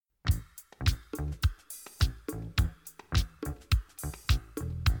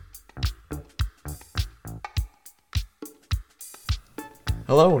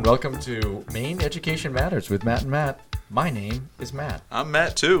Hello and welcome to Maine Education Matters with Matt and Matt. My name is Matt. I'm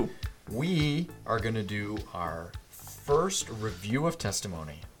Matt too. We are going to do our first review of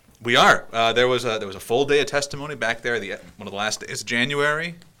testimony. We are. There was a full day of testimony back there. One of the last days of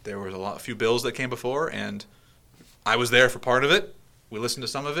January. There was a few bills that came before, and I was there for part of it. We listened to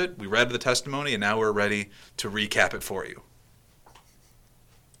some of it. We read the testimony, and now we're ready to recap it for you.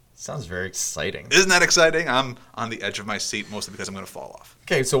 Sounds very exciting. Isn't that exciting? I'm on the edge of my seat, mostly because I'm going to fall off.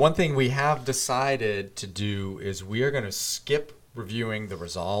 Okay, so one thing we have decided to do is we are going to skip reviewing the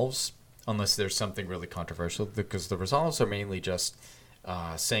resolves unless there's something really controversial, because the resolves are mainly just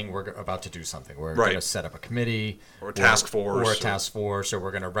saying we're about to do something. We're going to set up a committee or a task force. Or a task force, or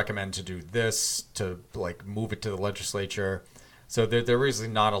we're going to recommend to do this to move it to the legislature. So there is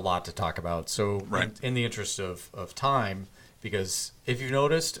not a lot to talk about. So in the interest of time, because if you've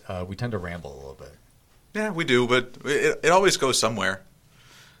noticed, we tend to ramble a little bit. Yeah, we do, but it always goes somewhere.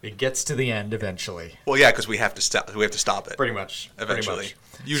 It gets to the end eventually. Well, yeah, because we have to stop. We have to stop it. Pretty much. Eventually.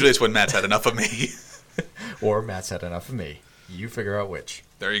 Usually it's when Matt's had enough of me. Or Matt's had enough of me. You figure out which.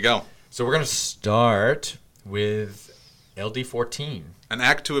 There you go. So we're going to start with LD 14. An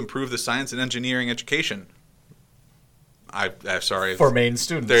act to improve the science and engineering education. I'm sorry. For Maine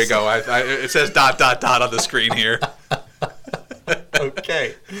students. There you go. It says ... on the screen here.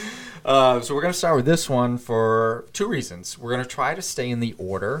 Okay. So we're going to start with this one for two reasons. We're going to try to stay in the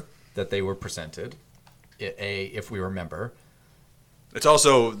order that they were presented, if we remember. It's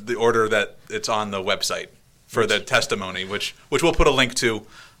also the order that it's on the website for the testimony, which we'll put a link to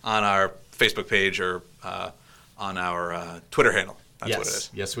on our Facebook page or on our Twitter handle. That's what it is.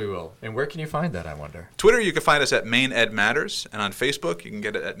 Yes, we will. And where can you find that, I wonder? Twitter, you can find us at Maine Ed Matters, and on Facebook, you can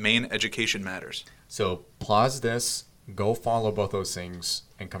get it at Maine Education Matters. So pause this, go follow both those things,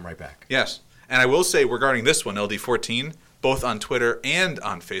 and come right back. Yes. And I will say regarding this one, LD14, both on Twitter and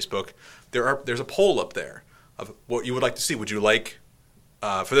on Facebook, there's a poll up there of what you would like to see. Would you like,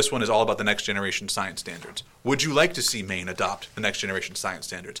 for this one is all about the next generation science standards. Would you like to see Maine adopt the next generation science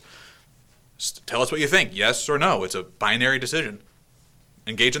standards? Tell us what you think, yes or no. It's a binary decision.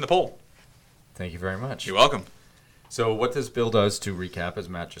 Engage in the poll. Thank you very much. You're welcome. So what this bill does, to recap, as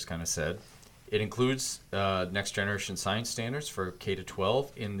Matt just kind of said, it includes next generation science standards for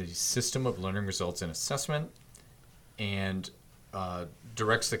K-12 in the system of learning results and assessment, and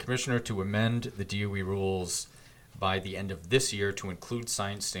directs the commissioner to amend the DOE rules by the end of this year to include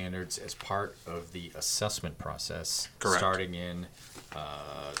science standards as part of the assessment process. Correct. Starting in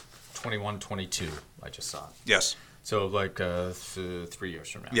 21-22, I just saw. Yes. So 3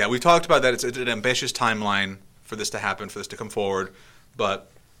 years from now. Yeah, we talked about that. It's an ambitious timeline for this to happen, for this to come forward, but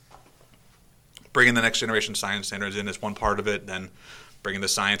bringing the next generation science standards in is one part of it, then bringing the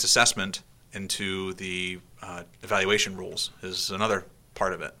science assessment into the evaluation rules is another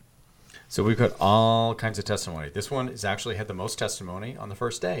part of it. So we've got all kinds of testimony. This one has actually had the most testimony on the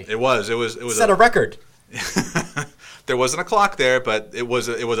first day. It was set a record. There wasn't a clock there, but it was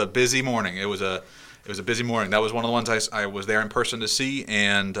a busy morning. It was a busy morning. That was one of the ones I was there in person to see,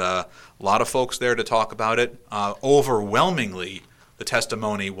 and a lot of folks there to talk about it. Overwhelmingly, the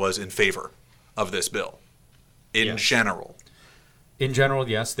testimony was in favor of this bill in general. In general,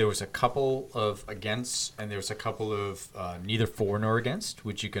 yes. There was a couple of against, and there was a couple of neither for nor against,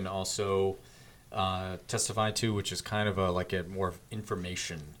 which you can also testify to, which is kind of a more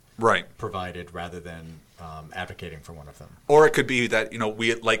information provided rather than advocating for one of them. Or it could be that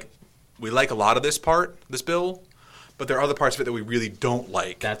we like a lot of this bill, but there are other parts of it that we really don't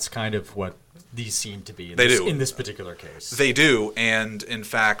like. That's kind of what these seem to be in this particular case. They do, and in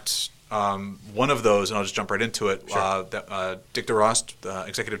fact, one of those, and I'll just jump right into it, Sure. Dick DeRost, the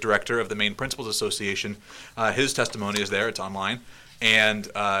Executive Director of the Maine Principals Association, his testimony is there, it's online,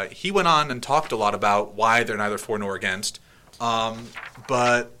 and he went on and talked a lot about why they're neither for nor against,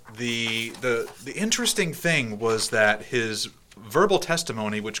 but the interesting thing was that his verbal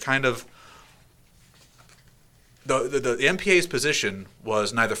testimony, which kind of the MPA's position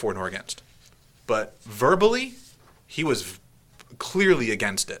was neither for nor against, but verbally he was clearly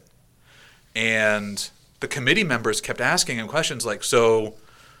against it, and the committee members kept asking him questions like, so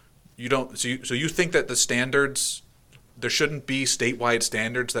you think that the standards, there shouldn't be statewide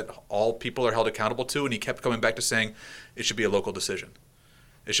standards that all people are held accountable to? And he kept coming back to saying it should be a local decision.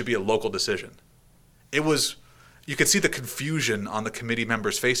 It should be a local decision. You could see the confusion on the committee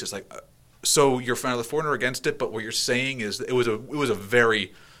members' faces. So you're neither for nor against it, but what you're saying is it was a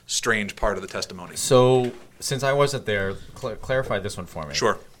very strange part of the testimony. So since I wasn't there, clarify this one for me.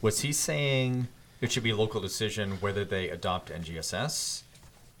 Sure. Was he saying it should be a local decision whether they adopt NGSS?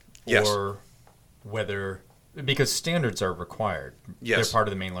 Yes. Or whether Because standards are required. Yes. They're part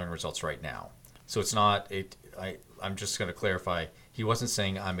of the main learning results right now. So it's not, I'm just going to clarify, he wasn't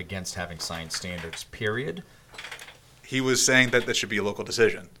saying I'm against having science standards, period. He was saying that should be a local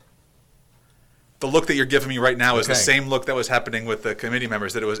decision. The look that you're giving me right now is the same look that was happening with the committee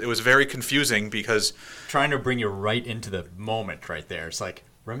members, that it was very confusing because... Trying to bring you right into the moment right there. It's like,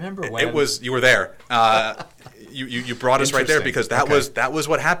 remember when... You were there. You brought us right there because that was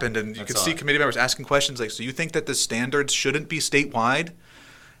what happened, and you could see committee members asking questions like, so you think that the standards shouldn't be statewide?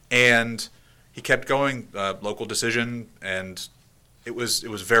 And he kept going, local decision, and it was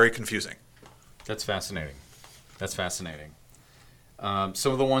very confusing. That's fascinating.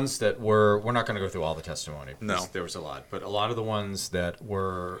 Some of the ones that we're not going to go through all the testimony. No. There was a lot. But a lot of the ones that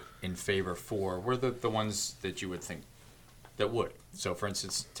were in favor for were the ones that you would think that would. So, for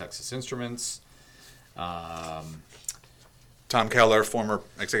instance, Texas Instruments. Tom Keller, former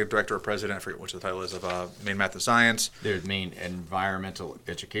executive director or president, I forget what the title is, of Maine Math and Science. There's Maine Environmental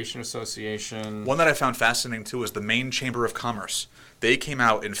Education Association. One that I found fascinating, too, was the Maine Chamber of Commerce. They came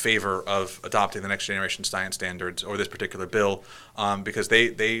out in favor of adopting the Next Generation Science Standards, or this particular bill, because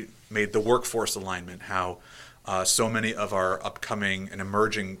they made the workforce alignment, how so many of our upcoming and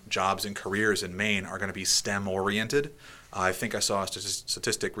emerging jobs and careers in Maine are going to be STEM-oriented. I think I saw a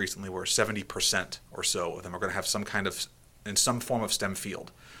statistic recently where 70% or so of them are going to have in some form of STEM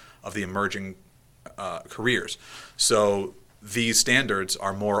field of the emerging careers. So these standards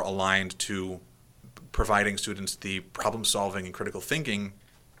are more aligned to providing students the problem-solving and critical thinking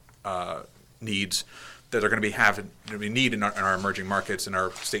needs that are going to be need in our emerging markets in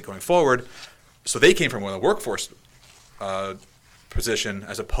our state going forward. So they came from a workforce position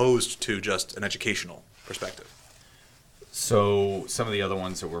as opposed to just an educational perspective. So some of the other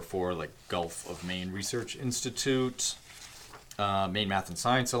ones that were for, like Gulf of Maine Research Institute, Maine Math and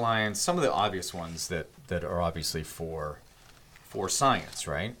Science Alliance, some of the obvious ones that are obviously for science,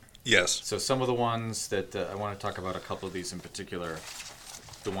 right? Yes. So some of the ones that I want to talk about, a couple of these in particular,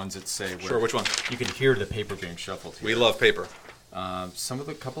 the ones that say... Sure, which one? You can hear the paper being shuffled here. We love paper.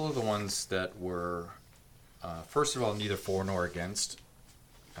 Couple of the ones that were, first of all, neither for nor against.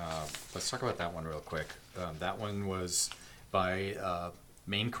 Let's talk about that one real quick. That one was by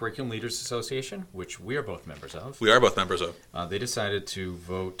Maine Curriculum Leaders Association, which we are both members of. We are both members of. They decided to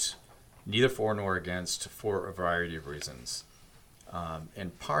vote neither for nor against for a variety of reasons.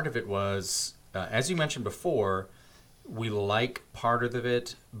 And part of it was, as you mentioned before, we like part of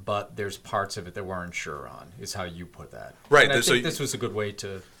it, but there's parts of it that we're unsure on, is how you put that. Right. And I think this was a good way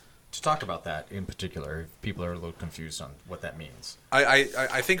to talk about that in particular, if people are a little confused on what that means.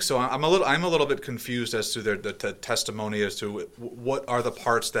 I think so. I'm a little bit confused as to the testimony as to what are the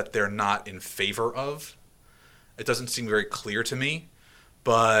parts that they're not in favor of. It doesn't seem very clear to me,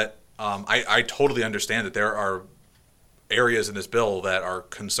 but I totally understand that there are areas in this bill that are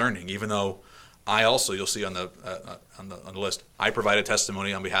concerning, even though I also, you'll see on the list, I provided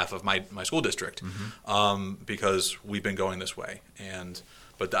testimony on behalf of my school district, because we've been going this way,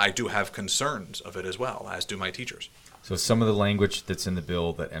 but I do have concerns of it as well, as do my teachers. So some of the language that's in the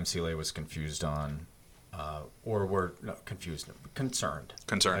bill that MCLA was confused on, or were not confused, concerned.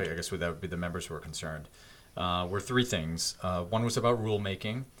 Concerned. I guess that would be the members who were concerned. Were three things. One was about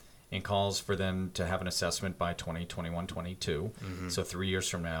rulemaking, and calls for them to have an assessment by 2021-22, so 3 years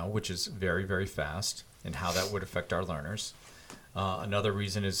from now, which is very, very fast, and how that would affect our learners. Another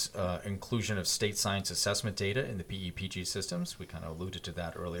reason is inclusion of state science assessment data in the PE-PG systems. We kind of alluded to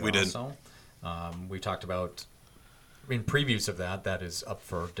that earlier. We did. Also. We talked about, in previews of that is up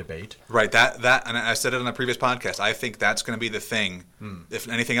for debate. Right, that, and I said it on a previous podcast, I think that's going to be the thing, if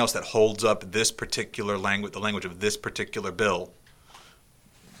anything else, that holds up this particular language, the language of this particular bill.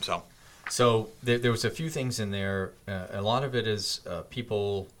 So there was a few things in there. A lot of it is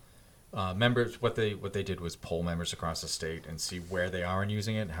people, members. What they did was poll members across the state and see where they are in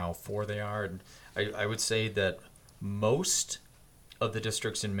using it, and how for they are. And I would say that most of the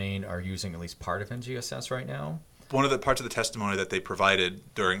districts in Maine are using at least part of NGSS right now. One of the parts of the testimony that they provided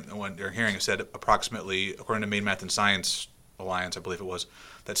during hearing said approximately, according to Maine Math and Science Alliance, I believe it was,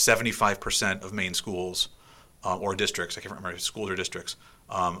 that 75% of Maine schools or districts, I can't remember if schools or districts,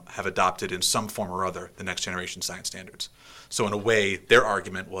 have adopted in some form or other the Next Generation Science Standards. So in a way, their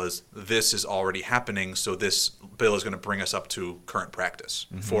argument was this is already happening, so this bill is going to bring us up to current practice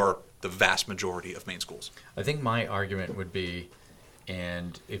for the vast majority of Maine schools. I think my argument would be,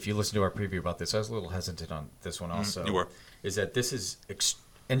 and if you listen to our preview about this, I was a little hesitant on this one also. You were. Is that this is,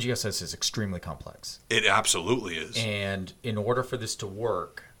 NGSS is extremely complex. It absolutely is. And in order for this to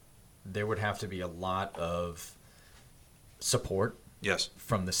work, there would have to be a lot of support Yes.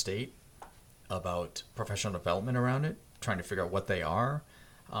 from the state. about professional development around it, trying to figure out what they are,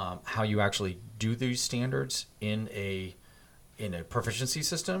 how you actually do these standards in a proficiency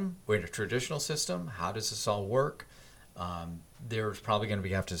system or in a traditional system. How does this all work? There's probably going to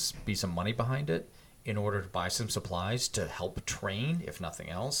have to be some money behind it in order to buy some supplies to help train, if nothing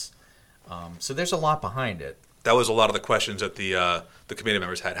else. So there's a lot behind it. That was a lot of the questions that the committee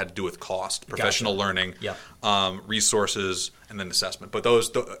members had to do with cost, professional learning, Yep. Resources, and then assessment. But those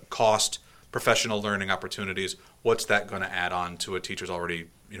cost, professional learning opportunities, what's that going to add on to a teacher's already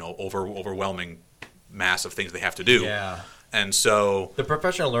overwhelming mass of things they have to do? Yeah. And so The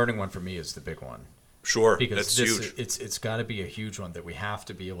professional learning one for me is the big one. sure, Because that's huge. it's got to be a huge one that we have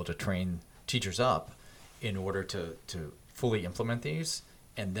to be able to train teachers up in order to fully implement these,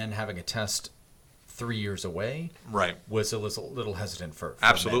 and then having a test 3 years away Right. was a little hesitant for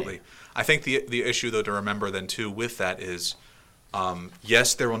Absolutely. many. I think the issue, though, to remember then, too, with that is,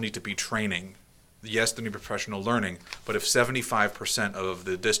 yes, there will need to be training. Yes, there need to be professional learning. But if 75% of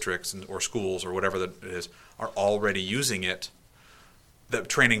the districts or schools or whatever that it is are already using it, the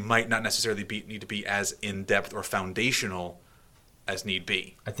training might not necessarily need to be as in-depth or foundational as need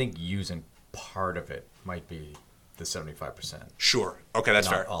be. I think using part of it might be the 75%. Sure. Okay, that's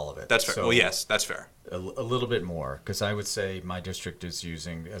Not fair. all of it. That's fair. So- Well, yes, that's fair. A little bit more, because I would say my district is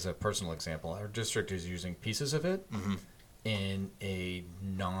using, as a personal example, our district is using pieces of it in a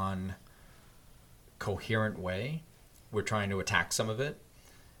non-coherent way. We're trying to attack some of it,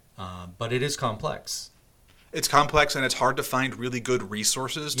 but it is complex. It's complex, and it's hard to find really good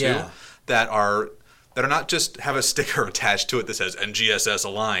resources too Yeah. that are not just have a sticker attached to it that says NGSS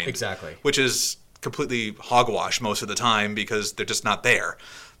aligned. Exactly. Which is completely hogwash most of the time because they're just not there.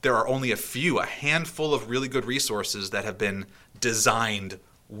 There are only a handful of really good resources that have been designed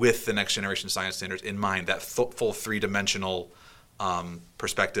with the next generation science standards in mind, that full three-dimensional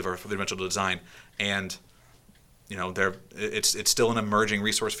perspective or three-dimensional design. And it's still an emerging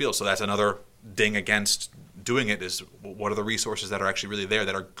resource field. So that's another ding against doing it is what are the resources that are actually really there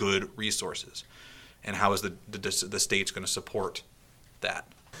that are good resources, and how is the state's going to support that?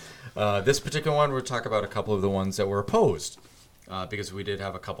 This particular one, we'll talk about a couple of the ones that were opposed, because we did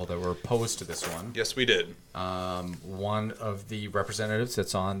have a couple that were opposed to this one. Yes, we did. One of the representatives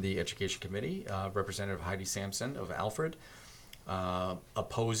that's on the Education Committee, Representative Heidi Sampson of Alfred,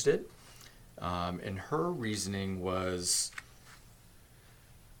 opposed it. And her reasoning was...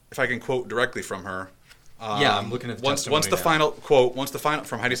 If I can quote directly from her. Yeah, I'm looking at the testimony once the now. final quote, once the final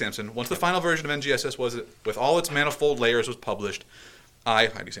from Heidi Sampson, once the final version of NGSS with all its manifold layers was published, I,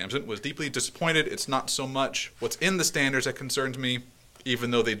 Heidi Sampson, was deeply disappointed. It's not so much what's in the standards that concerns me,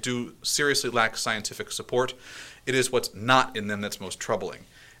 even though they do seriously lack scientific support. It is what's not in them that's most troubling.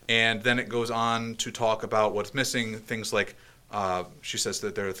 And then it goes on to talk about what's missing, things like, she says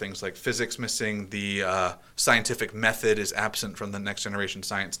that there are things like physics missing, the scientific method is absent from the next generation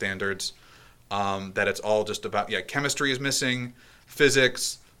science standards, that it's all just about, chemistry is missing,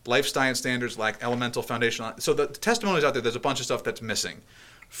 physics, life science standards lack elemental foundational. So the testimonies out there, there's a bunch of stuff that's missing,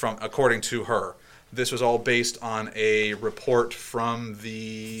 according to her. This was all based on a report from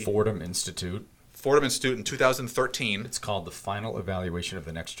the Fordham Institute. in 2013. It's called the Final Evaluation of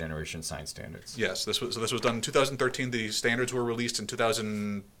the Next Generation Science Standards. Yes, this was done in 2013. The standards were released in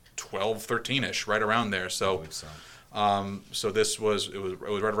 2012, 13ish, right around there. I So, believe so. so it was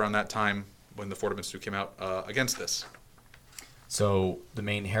right around that time when the Fordham Institute came out against this. So the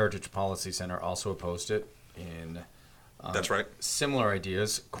Maine Heritage Policy Center also opposed it in That's right. similar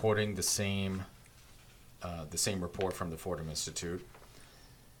ideas, quoting the same report from the Fordham Institute,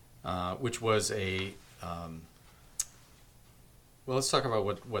 which was a well, let's talk about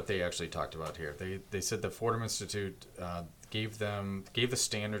what they actually talked about here. They said the Fordham Institute gave the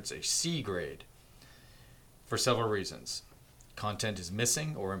standards a C grade for several reasons. Content is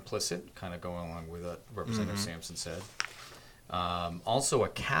missing or implicit, kind of going along with what Representative Sampson said. Also, a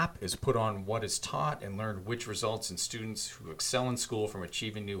cap is put on what is taught and learned, which results in students who excel in school from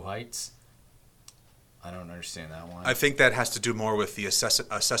achieving new heights. I don't understand that one. I think that has to do more with the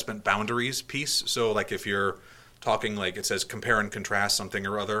assessment boundaries piece. So, like if you're talking, like it says compare and contrast something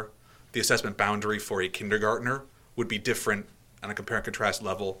or other, the assessment boundary for a kindergartner would be different on a compare and contrast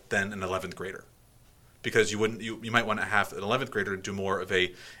level than an 11th grader. Because you might want to have an 11th grader do more of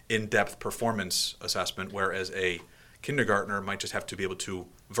a in-depth performance assessment, whereas a kindergartner might just have to be able to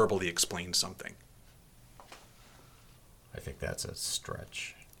verbally explain something. I think that's a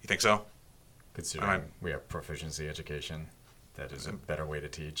stretch, You think so? considering we have proficiency education. That is a better way to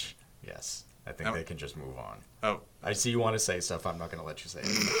teach. Yes, I think Oh. they can just move on. Oh, I see you want to say stuff. I'm not going to let you say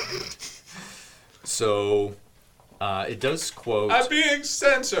it. So, it does quote. I'm being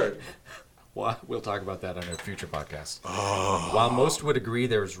censored. Well, we'll talk about that on a future podcast. While most would agree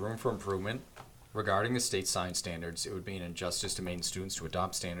there is room for improvement regarding the state science standards, it would be an injustice to Maine students to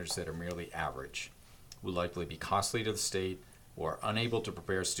adopt standards that are merely average, would likely be costly to the state, or unable to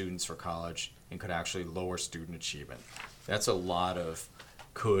prepare students for college, and could actually lower student achievement. That's a lot of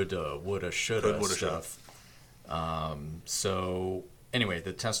coulda, woulda, shoulda stuff. So anyway,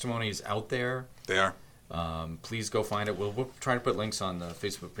 the testimony is out there. They are. Please go find it. We'll try to put links on the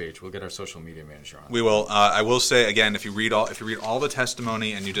Facebook page. We'll get our social media manager on. We will. I will say again, if you read all the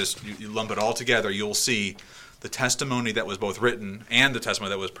testimony and you lump it all together, you'll see the testimony that was both written and the testimony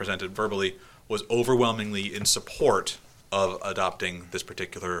that was presented verbally was overwhelmingly in support of adopting this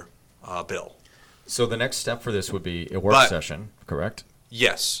particular bill. So the next step for this would be a work session, correct?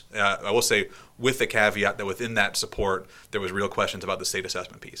 Yes, I will say with the caveat that within that support there was real questions about the state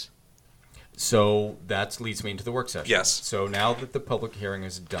assessment piece. So that leads me into the work session. Yes. So now that the public hearing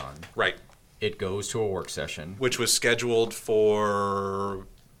is done, Right. it goes to a work session. Which was scheduled for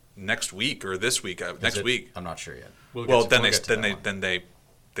next week or this week. Next week. I'm not sure yet.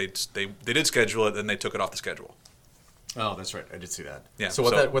 They did schedule it, then they took it off the schedule. Oh, that's right. I did see that. Yeah, So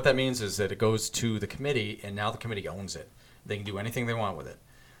what that means is that it goes to the committee, and now the committee owns it. They can do anything they want with it.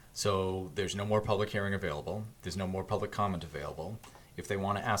 So there's no more public hearing available. There's no more public comment available. If they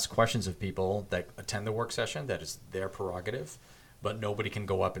want to ask questions of people that attend the work session, that is their prerogative, but nobody can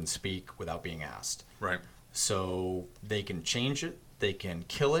go up and speak without being asked. Right. So they can change it, they can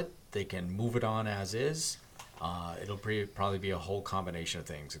kill it, they can move it on as is. It'll probably be a whole combination of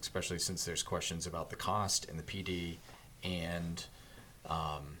things, especially since there's questions about the cost and the PD and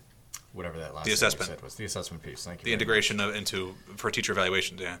whatever that last The thing you assessment. said was. The assessment piece. Thank you. The integration for teacher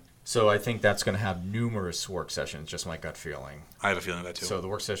evaluations, yeah. So I think that's going to have numerous work sessions, just my gut feeling. I have a feeling of that too. So the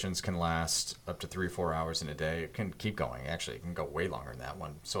work sessions can last up to 3 or 4 hours in a day. It can keep going. Actually, it can go way longer than that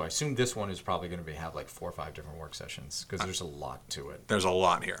one. So I assume this one is probably going to have like 4 or 5 different work sessions because there's a lot to it. There's a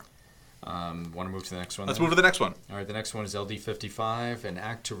lot here. Want to move to the next one? Let's then? move to the next one. All right, the next one is LD 55, an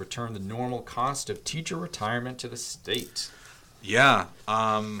act to return the normal cost of teacher retirement to the state. Yeah.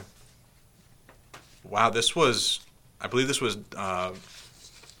 Wow. I believe this was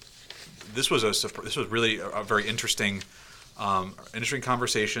really a very interesting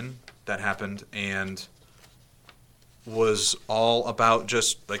conversation that happened and was all about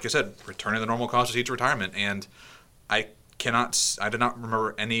just, like I said, returning the normal cost of teacher retirement. And I did not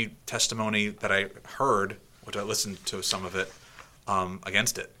remember any testimony that I heard, which I listened to some of it,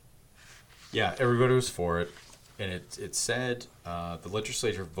 against it. Yeah, everybody was for it. And it said the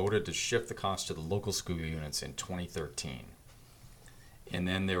legislature voted to shift the cost to the local school units in 2013. And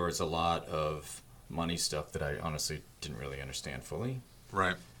then there was a lot of money stuff that I honestly didn't really understand fully.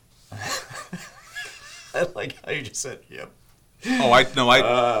 Right. I like how you just said, yep.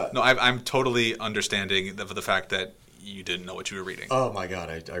 I'm totally understanding the fact that you didn't know what you were reading. Oh my God,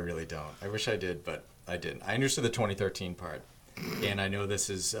 I really don't. I wish I did, but I didn't. I understood the 2013 part. And I know this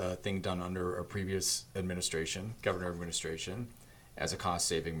is a thing done under a previous administration, governor administration, as a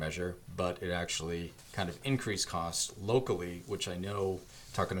cost-saving measure, but it actually kind of increased costs locally, which I know,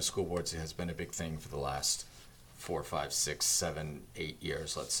 talking to school boards, has been a big thing for the last 4, 5, 6, 7, 8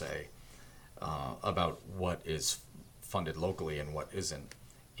 years, let's say, about what is funded locally and what isn't.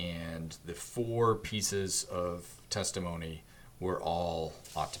 And the 4 pieces of testimony were all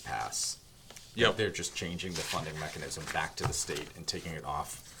ought to pass. Yep. They're just changing the funding mechanism back to the state and taking it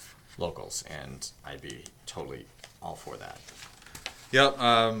off locals, and I'd be totally all for that. Yep.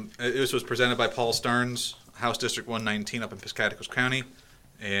 It was presented by Paul Stearns, House District 119 up in Piscataquis County,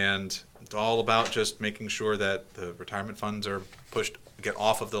 and it's all about just making sure that the retirement funds are get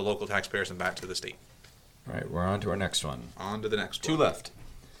off of the local taxpayers and back to the state. All right, we're on to our next one. On to the next 2 one. left.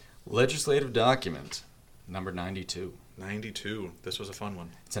 Legislative document number 92. 92. This was a fun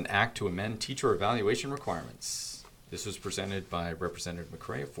one. It's an act to amend teacher evaluation requirements. This was presented by Representative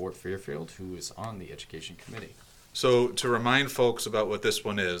McCray of Fort Fairfield, who is on the Education Committee. So to remind folks about what this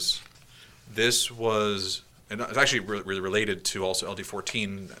one is, this was, and it's actually really related to also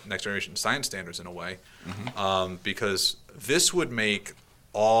LD14, Next Generation Science Standards in a way, because this would make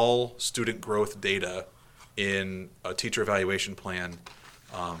all student growth data in a teacher evaluation plan,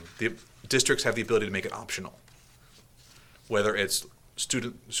 the districts have the ability to make it optional. Whether it's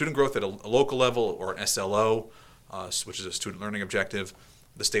student growth at a local level or an SLO, which is a student learning objective,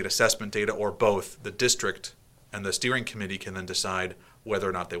 the state assessment data, or both, the district and the steering committee can then decide whether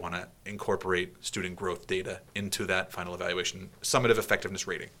or not they want to incorporate student growth data into that final evaluation summative effectiveness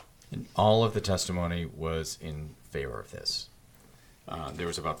rating. And all of the testimony was in favor of this. There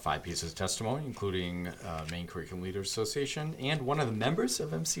was about 5 pieces of testimony, including Maine Curriculum Leaders Association and one of the members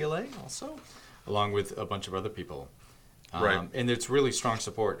of MCLA also, along with a bunch of other people. Right. And it's really strong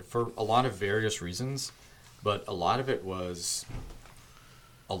support for a lot of various reasons, but a lot of it was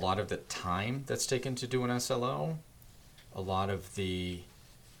a lot of the time that's taken to do an SLO, a lot of the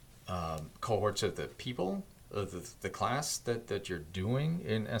cohorts of the people, of the class that you're doing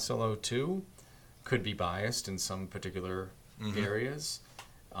in SLO 2 could be biased in some particular areas.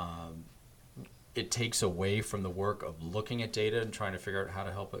 It takes away from the work of looking at data and trying to figure out how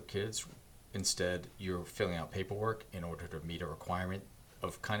to help kids. Instead, you're filling out paperwork in order to meet a requirement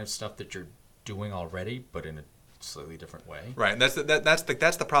of kind of stuff that you're doing already, but in a slightly different way. Right, and that's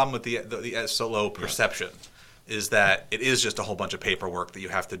the problem with the SLO perception, is that it is just a whole bunch of paperwork that you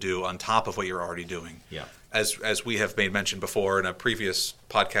have to do on top of what you're already doing. Yeah. As we have made mention before in a previous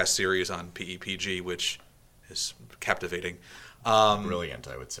podcast series on PEPG, which is captivating. Brilliant,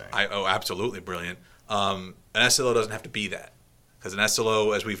 I would say. Absolutely brilliant. An SLO doesn't have to be that, because an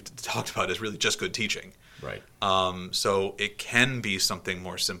SLO, as we've talked about, is really just good teaching. Right. So it can be something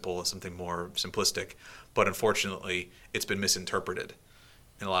more simple, something more simplistic, but unfortunately, it's been misinterpreted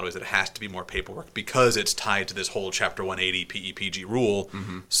in a lot of ways that it has to be more paperwork because it's tied to this whole Chapter 180 PEPG rule.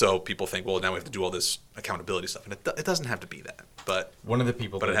 So people think, well, now we have to do all this accountability stuff, and it doesn't have to be that. But one of the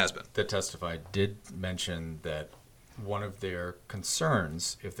people it has been. that testified did mention that one of their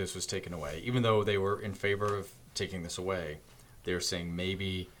concerns, if this was taken away, even though they were in favor of taking this away, they were saying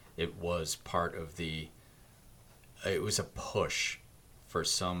maybe it was part of it was a push for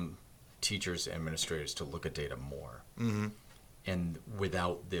some teachers and administrators to look at data more. And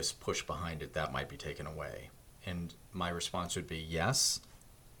without this push behind it, that might be taken away. And my response would be yes,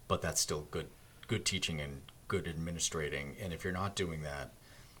 but that's still good teaching and good administrating. And if you're not doing that,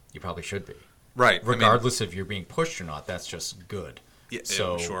 you probably should be. Right. Regardless if you're being pushed or not, that's just good. Yeah,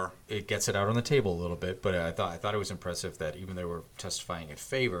 so sure. It gets it out on the table a little bit, but I thought it was impressive that even though they were testifying in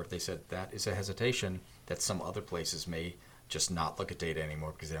favor, they said that is a hesitation that some other places may just not look at data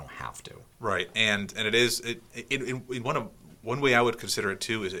anymore because they don't have to. Right, and it is one way I would consider it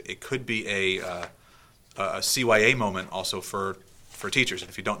too is it could be a CYA moment also for teachers. And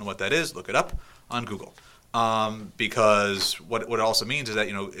if you don't know what that is, look it up on Google. Because what it also means is that,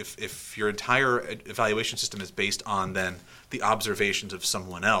 if your entire evaluation system is based on then the observations of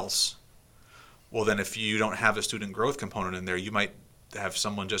someone else, well then if you don't have a student growth component in there, you might have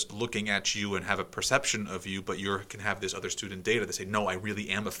someone just looking at you and have a perception of you, but you can have this other student data that say, no, I really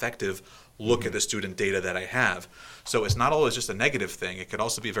am effective. Look at the student data that I have. So it's not always just a negative thing. It could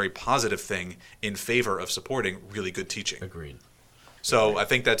also be a very positive thing in favor of supporting really good teaching. Agreed. So I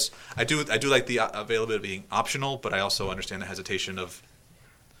think I do like the availability being optional, but I also understand the hesitation of,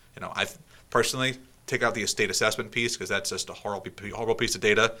 I personally take out the state assessment piece because that's just a horrible piece of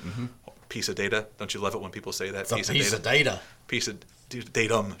data. Piece of data. Don't you love it when people say that? It's a piece of data. Piece of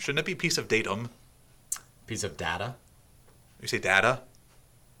datum. Shouldn't it be piece of datum? Piece of data. You say data?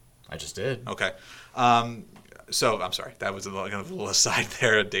 I just did. Okay. So I'm sorry. That was a little aside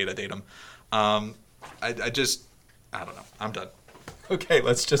there. Datum. I don't know. I'm done. Okay,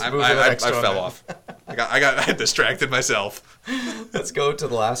 let's just move to the next one. I fell off. I distracted myself. Let's go to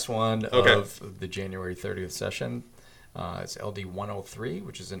the last one Okay. of the January 30th session. It's LD 103,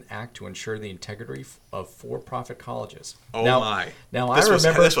 which is an act to ensure the integrity of for-profit colleges. Oh now, my! Now this I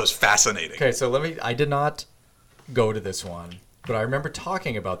remember this was fascinating. Okay, so I did not go to this one, but I remember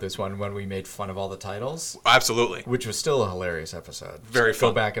talking about this one when we made fun of all the titles. Absolutely. Which was still a hilarious episode. Very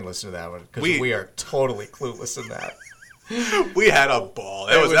fun. Go back and listen to that one because we are totally clueless in that. We had a ball.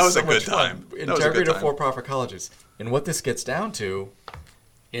 That was so a good much fun. time. Integrity of for-profit colleges. And what this gets down to,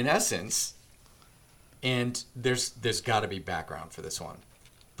 in essence, and there's got to be background for this one,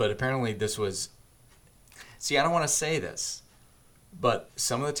 but apparently this was. See, I don't want to say this, but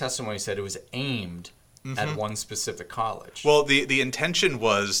some of the testimony said it was aimed at one specific college. Well, the intention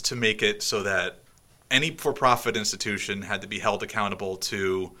was to make it so that any for-profit institution had to be held accountable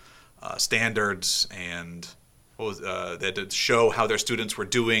to standards and. They had to show how their students were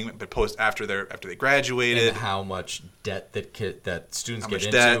doing after they graduated, and how much debt that students get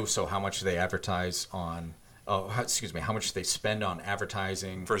into. Debt. So how much they advertise on. How much they spend on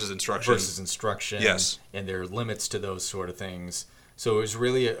advertising versus instruction. Yes, and there are limits to those sort of things. So it was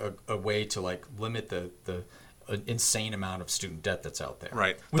really a way to limit the insane amount of student debt that's out there.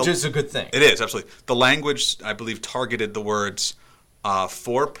 Right, which is a good thing. It is absolutely. The language, I believe, targeted the words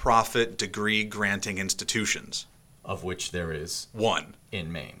for-profit degree granting institutions. Of which there is one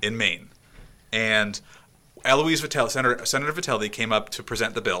in Maine. And Eloise Vitelli, Senator Vitelli, came up to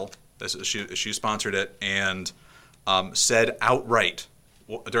present the bill. She sponsored it, and said outright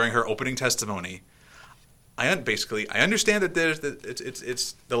during her opening testimony, I understand that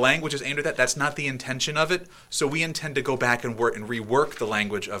it's the language is aimed at that. That's not the intention of it. So we intend to go back and rework the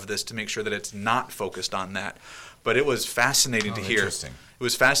language of this to make sure that it's not focused on that. But it was fascinating to hear. Interesting. It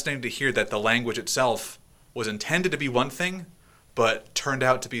was fascinating to hear that the language itself was intended to be one thing, but turned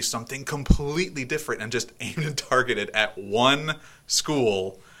out to be something completely different and just aimed and targeted at one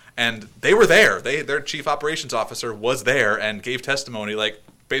school. And they were there. Their chief operations officer was there and gave testimony, like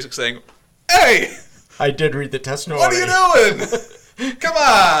basically saying, "Hey, I did read the testimony. what are you doing? Come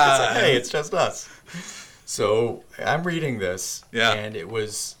on!" Hey, it's just us. So I'm reading this, Yeah. and I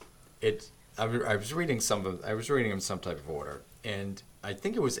was reading them some type of order, and I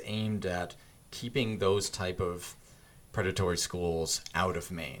think it was aimed at keeping those type of predatory schools out of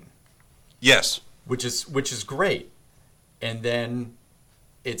Maine, Yes. which is great. And then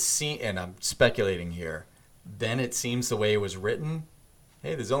and I'm speculating here. Then it seems the way it was written.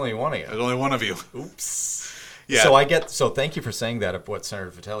 Hey, there's only one of you. There's only one of you. Oops. Yeah. So thank you for saying that of what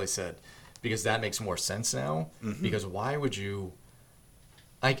Senator Vitelli said, because that makes more sense now. Mm-hmm. Because why would you?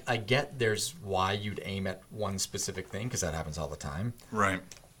 I get there's why you'd aim at one specific thing, because that happens all the time. Right.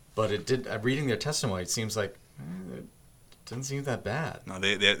 But it did. Reading their testimony, it seems like it didn't seem that bad. No,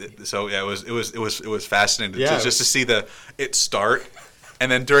 so yeah, it was fascinating Yeah, just to see it start,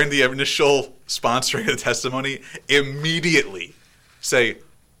 and then during the initial sponsoring of the testimony, immediately say,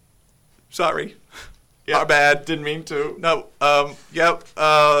 "Sorry, our bad, Didn't mean to. no,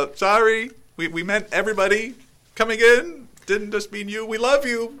 sorry, we meant everybody coming in, didn't just mean you. We love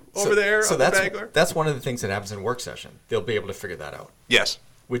you over there." So on the Bangor." that's one of the things that happens in work session. They'll be able to figure that out, Yes.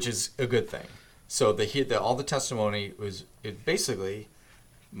 which is a good thing. So all the testimony was basically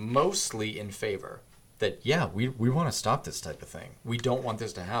mostly in favor that, yeah, we want to stop this type of thing. We don't want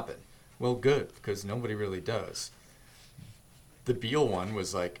this to happen. Well, good, because nobody really does. The Beal one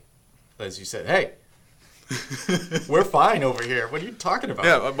was like, as you said, hey, we're fine over here. What are you talking about?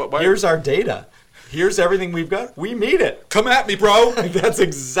 Yeah, but why- Here's our data. Here's everything we've got. We meet it. Come at me, bro. That's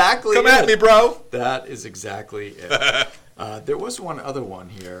exactly Come it. at me, bro. That is exactly it. There was one other one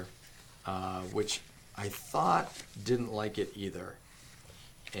here, which I thought didn't like it either,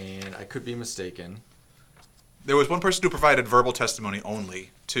 and I could be mistaken. There was one person who provided verbal testimony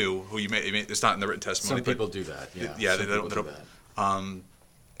only, too, who it's not in the written testimony. Some but- people do that. Yeah. Yeah, Some they don't. people do that.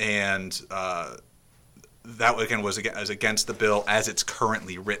 And that again was against the bill as it's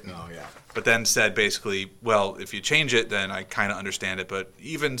currently written. Oh yeah. But then said basically, well, if you change it, then I kind of understand it. But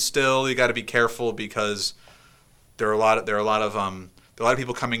even still, you got to be careful because there are a lot of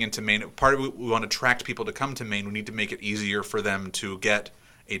people coming into Maine. Part of it, we want to attract people to come to Maine. We need to make it easier for them to get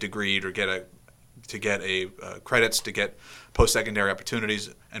a degree or get credits, to get post-secondary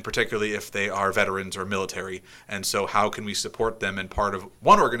opportunities, and particularly if they are veterans or military. And so how can we support them? And part of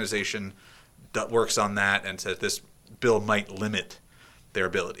one organization that works on that and says this bill might limit their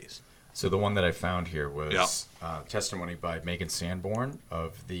abilities. So the one that I found here was testimony by Megan Sanborn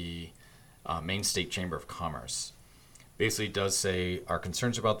of the Maine State Chamber of Commerce. Basically does say,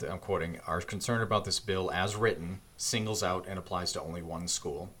 I'm quoting, our concern about this bill as written singles out and applies to only one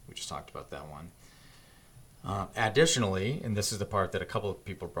school. We just talked about that one. Additionally, and this is the part that a couple of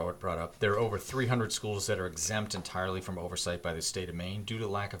people brought up, there are over 300 schools that are exempt entirely from oversight by the state of Maine due to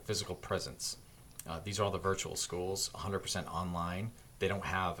lack of physical presence. These are all the virtual schools, 100% online. They don't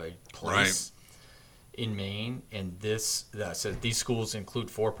have a place in Maine, and so these schools include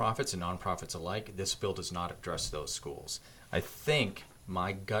for-profits and nonprofits alike. This bill does not address those schools. I think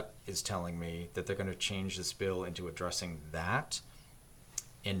my gut is telling me that they're going to change this bill into addressing that,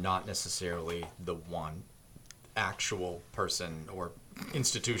 and not necessarily the one actual person or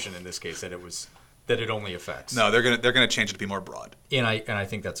institution in this case that it only affects. No, they're gonna change it to be more broad. And I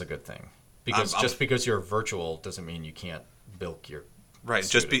think that's a good thing, because just because you're virtual doesn't mean you can't bilk your Right.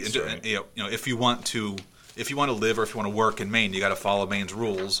 students, right? If you want to live or if you want to work in Maine, you got to follow Maine's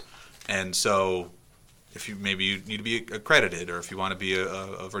rules. And so, if you need to be accredited, or if you want to be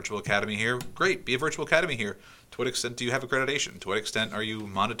a virtual academy here, great, be a virtual academy here. To what extent do you have accreditation? To what extent are you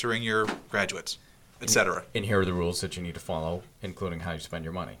monitoring your graduates, etc.? And here are the rules that you need to follow, including how you spend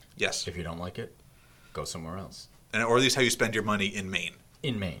your money. Yes. If you don't like it, go somewhere else. Or at least how you spend your money in Maine.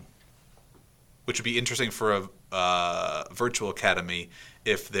 In Maine. Which would be interesting for a virtual academy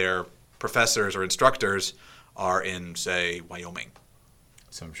if their professors or instructors are in, say, Wyoming.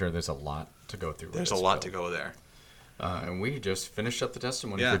 So I'm sure there's a lot to go through. There's a lot to go there. And we just finished up the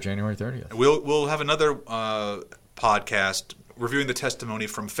testimony Yeah. for January 30th. We'll have another podcast reviewing the testimony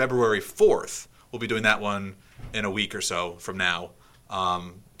from February 4th. We'll be doing that one in a week or so from now,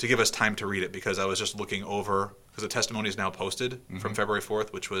 to give us time to read it, because I was just looking over because the testimony is now posted from February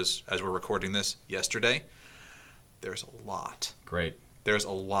 4th, which was, as we're recording this, yesterday. There's a lot. Great. There's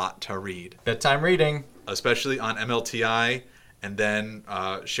a lot to read. Bedtime reading. Especially on MLTI, and then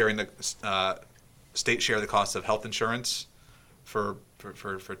sharing the state share the cost of health insurance for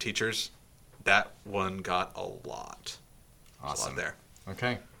teachers. That one got a lot. There's a lot there.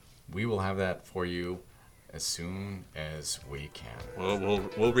 Okay. We will have that for you as soon as we can.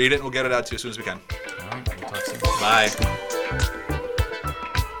 We'll read it and we'll get it out to you as soon as we can. All right. We'll talk soon. Bye.